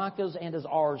broken as Micah's and as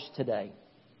ours today.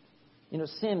 You know,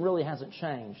 sin really hasn't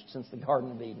changed since the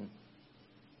Garden of Eden.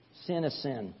 Sin is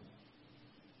sin.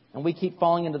 And we keep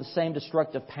falling into the same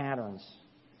destructive patterns.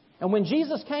 And when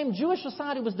Jesus came, Jewish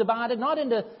society was divided not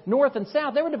into north and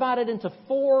south. They were divided into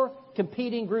 4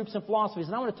 competing groups and philosophies.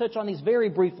 And I want to touch on these very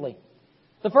briefly.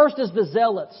 The first is the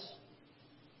Zealots.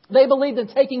 They believed in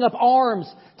taking up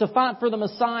arms to fight for the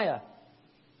Messiah.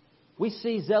 We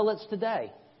see Zealots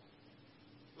today.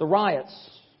 The riots,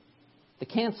 the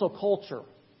cancel culture,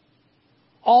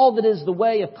 all that is the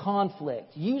way of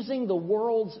conflict, using the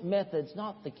world's methods,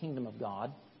 not the kingdom of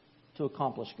God, to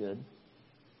accomplish good.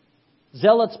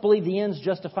 Zealots believe the ends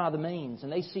justify the means,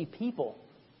 and they see people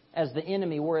as the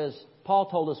enemy, whereas Paul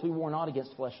told us we war not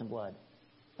against flesh and blood,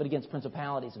 but against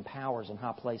principalities and powers in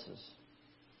high places.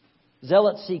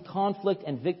 Zealots see conflict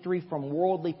and victory from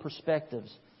worldly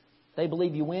perspectives. They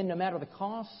believe you win no matter the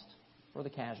cost or the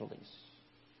casualties.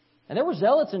 And there were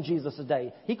zealots in Jesus'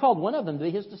 day. He called one of them to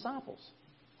be his disciples,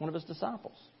 one of his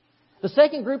disciples. The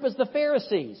second group is the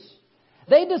Pharisees.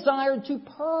 They desired to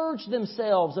purge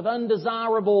themselves of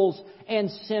undesirables and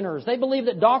sinners. They believed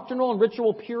that doctrinal and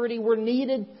ritual purity were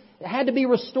needed, had to be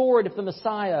restored if the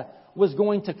Messiah was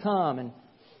going to come. And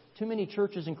too many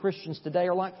churches and Christians today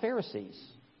are like Pharisees.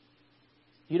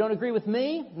 If you don't agree with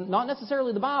me, not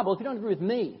necessarily the Bible, if you don't agree with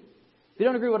me, if you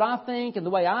don't agree with what I think and the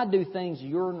way I do things,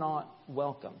 you're not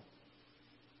welcome.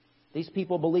 These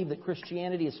people believe that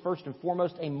Christianity is first and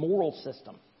foremost a moral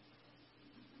system.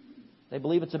 They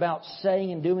believe it's about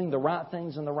saying and doing the right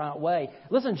things in the right way.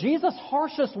 Listen, Jesus'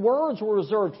 harshest words were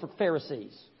reserved for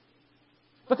Pharisees.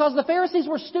 Because the Pharisees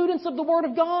were students of the Word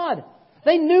of God.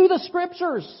 They knew the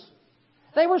Scriptures.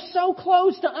 They were so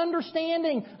close to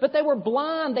understanding, but they were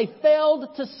blind. They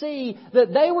failed to see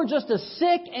that they were just as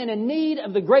sick and in need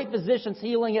of the great physician's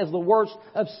healing as the worst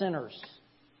of sinners.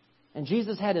 And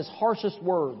Jesus had His harshest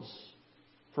words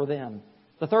for them.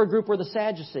 The third group were the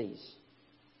Sadducees.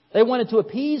 They wanted to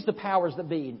appease the powers that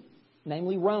be,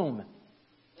 namely Rome.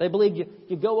 They believed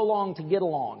you go along to get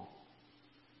along.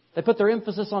 They put their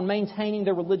emphasis on maintaining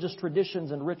their religious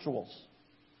traditions and rituals.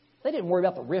 They didn't worry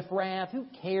about the riffraff. Who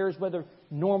cares whether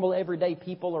normal, everyday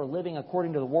people are living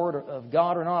according to the Word of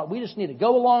God or not? We just need to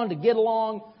go along to get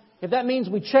along. If that means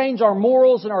we change our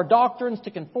morals and our doctrines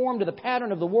to conform to the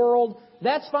pattern of the world,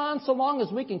 that's fine so long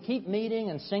as we can keep meeting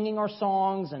and singing our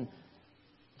songs and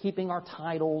keeping our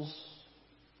titles.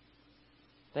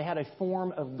 They had a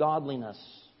form of godliness.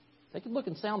 They could look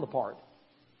and sound the part,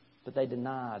 but they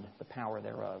denied the power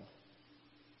thereof.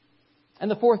 And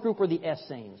the fourth group were the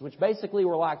Essenes, which basically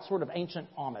were like sort of ancient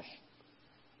Amish.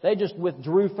 They just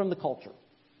withdrew from the culture.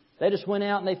 They just went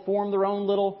out and they formed their own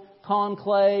little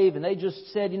conclave, and they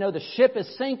just said, the ship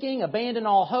is sinking, abandon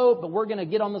all hope, but we're going to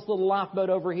get on this little lifeboat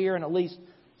over here and at least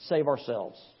save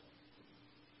ourselves.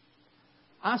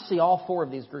 I see all 4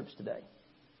 of these groups today.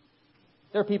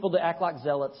 There are people that act like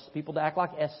zealots, people that act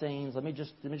like Essenes. Let me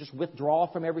just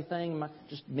withdraw from everything,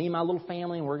 just me and my little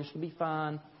family, and we're just going to be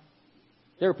fine.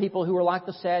 There are people who are like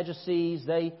the Sadducees.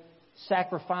 They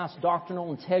sacrifice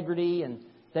doctrinal integrity and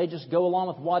they just go along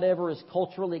with whatever is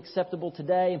culturally acceptable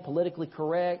today and politically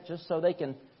correct just so they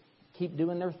can keep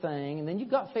doing their thing. And then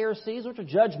you've got Pharisees, which are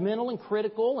judgmental and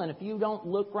critical, and if you don't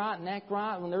look right and act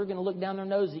right, then they're going to look down their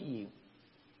nose at you.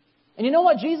 And you know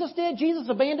what Jesus did? Jesus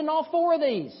abandoned all 4 of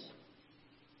these.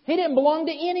 He didn't belong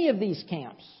to any of these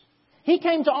camps. He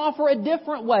came to offer a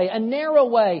different way, a narrow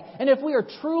way. And if we are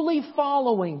truly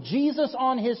following Jesus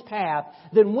on His path,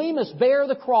 then we must bear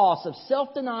the cross of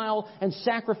self-denial and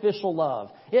sacrificial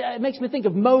love. It makes me think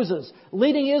of Moses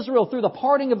leading Israel through the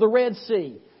parting of the Red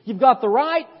Sea. You've got the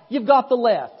right, you've got the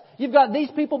left. You've got these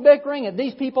people bickering and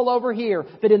these people over here.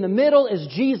 But in the middle is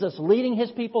Jesus leading His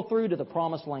people through to the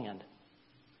promised land.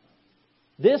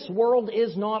 This world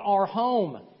is not our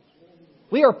home.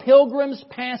 We are pilgrims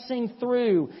passing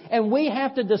through, and we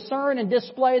have to discern and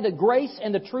display the grace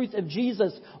and the truth of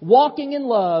Jesus, walking in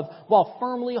love while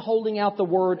firmly holding out the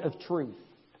word of truth.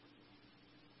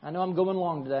 I know I'm going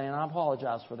long today, and I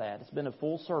apologize for that. It's been a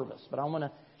full service, but I want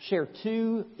to share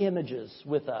 2 images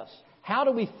with us. How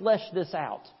do we flesh this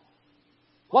out?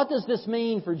 What does this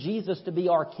mean for Jesus to be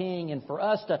our King and for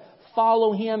us to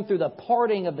follow Him through the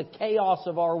parting of the chaos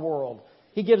of our world?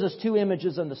 He gives us 2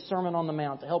 images in the Sermon on the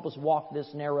Mount to help us walk this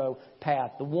narrow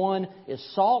path. The one is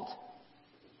salt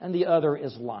and the other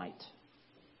is light.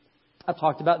 I've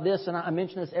talked about this and I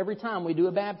mention this every time we do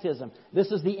a baptism.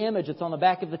 This is the image. It's on the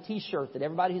back of the t-shirt that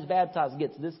everybody who's baptized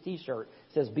gets. This t-shirt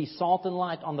says, "Be salt and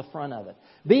light" on the front of it.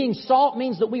 Being salt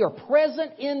means that we are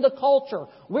present in the culture.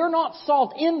 We're not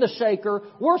salt in the shaker.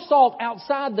 We're salt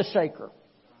outside the shaker.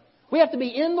 We have to be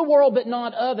in the world but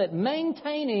not of it,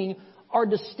 maintaining our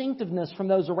distinctiveness from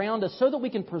those around us so that we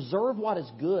can preserve what is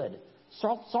good.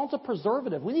 Salt's a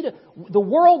preservative. The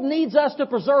world needs us to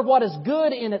preserve what is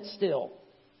good in it still.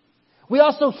 We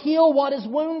also heal what is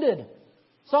wounded.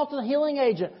 Salt is a healing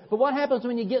agent. But what happens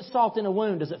when you get salt in a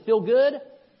wound? Does it feel good?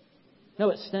 No,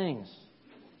 it stings.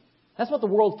 That's what the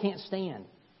world can't stand.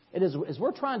 It is, as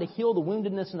we're trying to heal the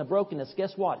woundedness and the brokenness,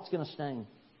 guess what? It's going to sting.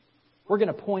 We're going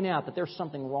to point out that there's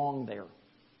something wrong there.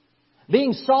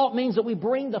 Being salt means that we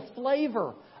bring the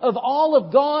flavor of all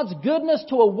of God's goodness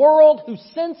to a world whose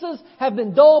senses have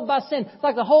been dulled by sin. It's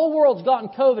like the whole world's gotten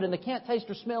COVID and they can't taste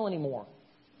or smell anymore.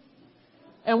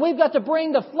 And we've got to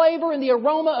bring the flavor and the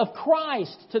aroma of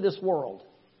Christ to this world.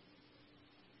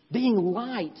 Being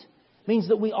light means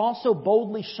that we also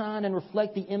boldly shine and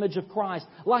reflect the image of Christ,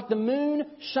 like the moon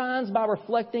shines by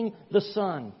reflecting the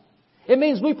sun. It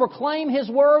means we proclaim His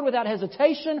Word without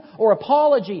hesitation or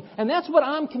apology, and that's what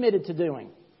I'm committed to doing.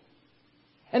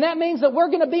 And that means that we're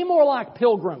going to be more like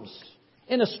pilgrims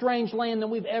in a strange land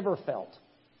than we've ever felt.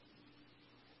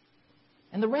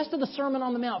 And the rest of the Sermon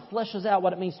on the Mount fleshes out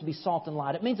what it means to be salt and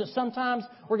light. It means that sometimes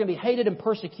we're going to be hated and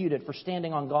persecuted for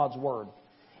standing on God's Word.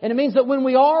 And it means that when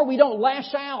we are, we don't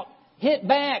lash out, hit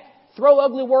back, throw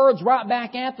ugly words right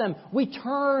back at them. We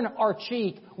turn our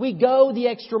cheek. We go the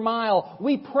extra mile.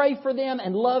 We pray for them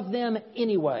and love them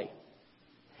anyway.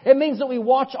 It means that we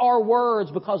watch our words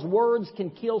because words can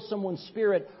kill someone's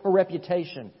spirit or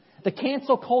reputation. The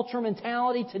cancel culture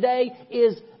mentality today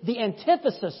is the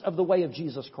antithesis of the way of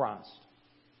Jesus Christ.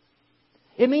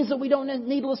 It means that we don't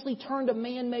needlessly turn to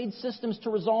man-made systems to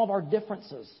resolve our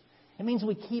differences. It means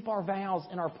we keep our vows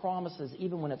and our promises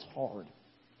even when it's hard.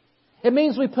 It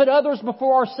means we put others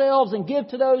before ourselves and give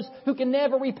to those who can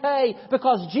never repay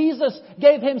because Jesus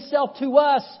gave Himself to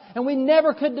us and we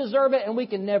never could deserve it and we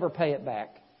can never pay it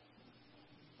back.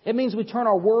 It means we turn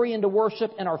our worry into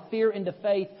worship and our fear into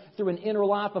faith through an inner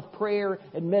life of prayer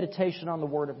and meditation on the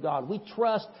Word of God. We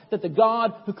trust that the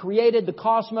God who created the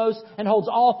cosmos and holds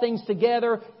all things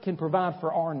together can provide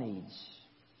for our needs.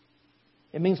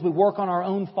 It means we work on our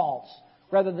own faults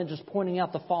rather than just pointing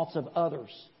out the faults of others.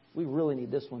 We really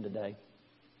need this one today.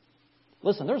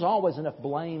 Listen, there's always enough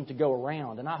blame to go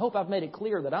around, and I hope I've made it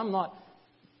clear that I'm not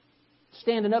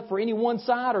standing up for any one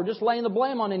side or just laying the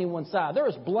blame on any one side. There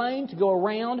is blame to go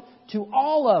around to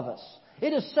all of us.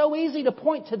 It is so easy to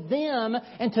point to them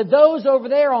and to those over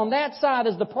there on that side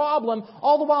as the problem,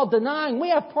 all the while denying we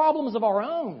have problems of our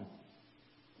own.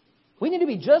 We need to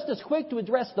be just as quick to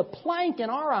address the plank in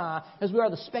our eye as we are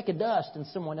the speck of dust in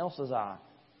someone else's eye.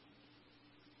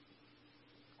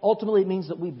 Ultimately, it means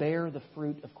that we bear the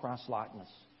fruit of Christ-likeness.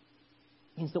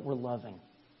 It means that we're loving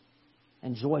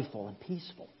and joyful and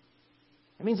peaceful.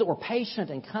 It means that we're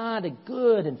patient and kind and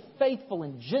good and faithful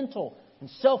and gentle and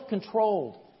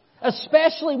self-controlled.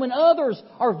 Especially when others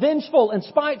are vengeful and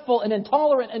spiteful and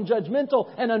intolerant and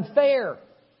judgmental and unfair.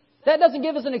 That doesn't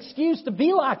give us an excuse to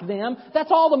be like them.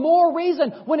 That's all the more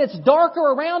reason when it's darker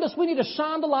around us, we need to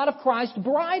shine the light of Christ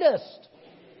brightest.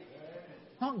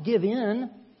 Don't give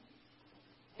in.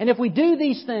 And if we do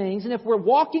these things, and if we're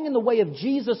walking in the way of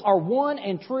Jesus, our one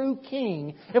and true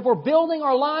King, if we're building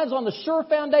our lives on the sure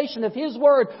foundation of His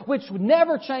Word, which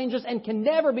never changes and can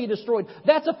never be destroyed,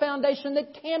 that's a foundation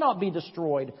that cannot be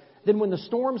destroyed, then when the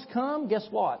storms come, guess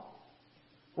what?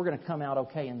 We're going to come out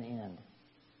okay in the end.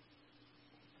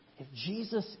 If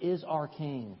Jesus is our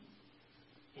King,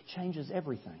 it changes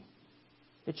everything.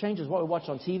 It changes what we watch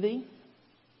on TV,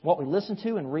 what we listen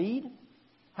to and read,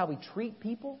 how we treat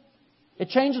people. It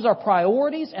changes our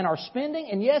priorities and our spending,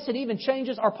 and yes, it even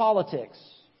changes our politics.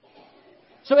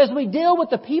 So as we deal with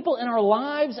the people in our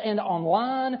lives and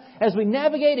online, as we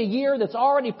navigate a year that's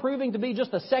already proving to be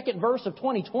just the second verse of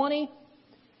 2020,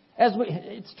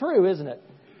 it's true, isn't it?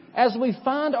 As we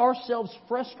find ourselves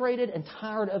frustrated and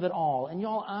tired of it all, and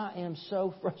y'all, I am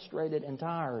so frustrated and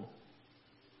tired.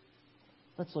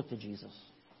 Let's look to Jesus.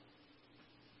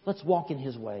 Let's walk in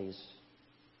His ways.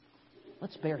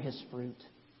 Let's bear His fruit.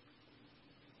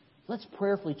 Let's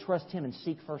prayerfully trust Him and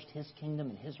seek first His kingdom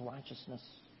and His righteousness.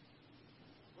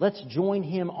 Let's join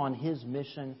Him on His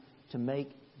mission to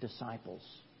make disciples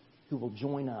who will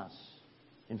join us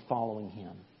in following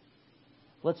Him.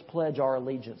 Let's pledge our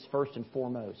allegiance first and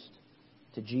foremost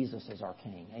to Jesus as our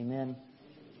King. Amen.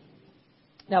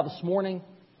 Now this morning,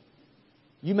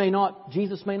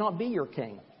 Jesus may not be your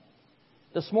King.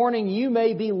 This morning you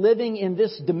may be living in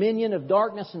this dominion of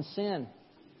darkness and sin.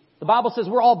 The Bible says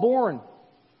we're all born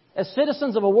as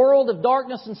citizens of a world of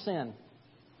darkness and sin.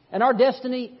 And our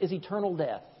destiny is eternal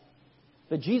death.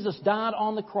 But Jesus died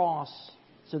on the cross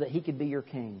so that He could be your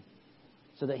King.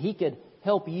 So that He could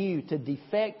help you to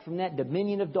defect from that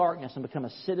dominion of darkness and become a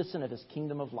citizen of His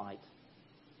kingdom of light.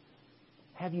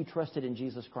 Have you trusted in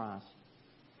Jesus Christ?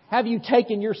 Have you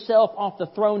taken yourself off the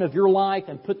throne of your life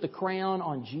and put the crown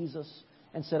on Jesus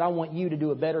and said, I want you to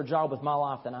do a better job with my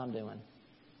life than I'm doing?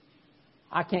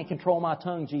 I can't control my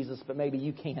tongue, Jesus, but maybe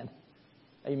you can.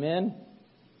 Amen?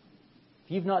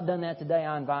 If you've not done that today,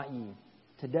 I invite you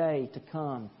today to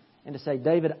come and to say,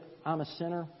 David, I'm a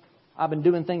sinner. I've been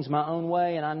doing things my own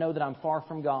way, and I know that I'm far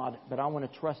from God, but I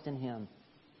want to trust in Him.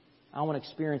 I want to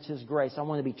experience His grace. I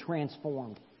want to be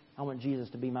transformed. I want Jesus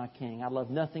to be my King. I'd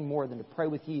love nothing more than to pray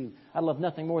with you. I'd love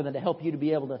nothing more than to help you to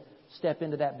be able to step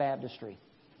into that baptistry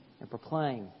and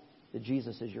proclaim that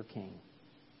Jesus is your King.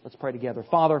 Let's pray together.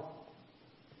 Father,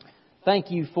 thank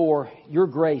you for your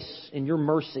grace and your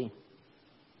mercy.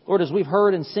 Lord, as we've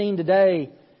heard and seen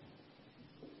today,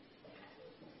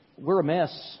 we're a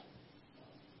mess.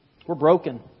 We're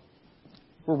broken.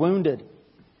 We're wounded.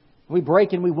 We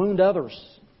break and we wound others.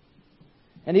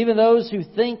 And even those who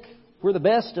think we're the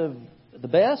best of the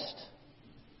best,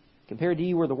 compared to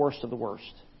you, we're the worst of the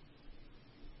worst.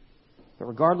 But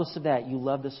regardless of that, you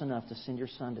loved us enough to send your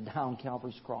Son to die on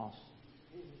Calvary's cross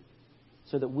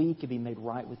so that we could be made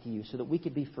right with you, so that we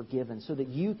could be forgiven, so that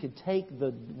you could take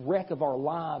the wreck of our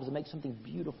lives and make something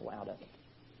beautiful out of it.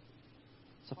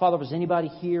 So, Father, if there's anybody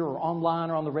here or online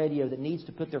or on the radio that needs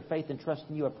to put their faith and trust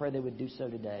in you, I pray they would do so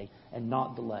today and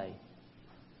not delay.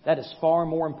 That is far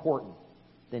more important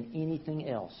than anything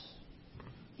else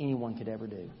anyone could ever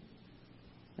do.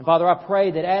 And Father, I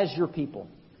pray that as your people,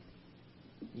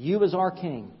 you as our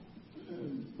King,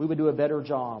 we would do a better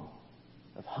job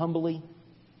of humbly,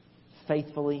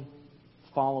 faithfully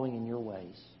following in your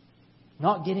ways.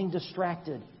 Not getting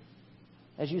distracted.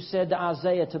 As you said to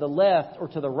Isaiah, to the left or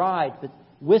to the right, but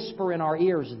whisper in our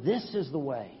ears, this is the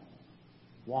way.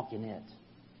 Walk in it.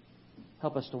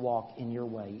 Help us to walk in your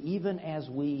way, even as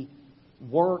we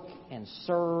work and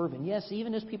serve. And yes,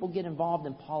 even as people get involved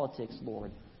in politics,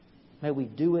 Lord, may we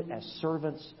do it as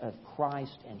servants of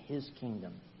Christ and His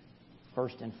kingdom,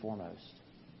 first and foremost.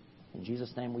 In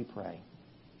Jesus' name we pray.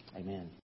 Amen.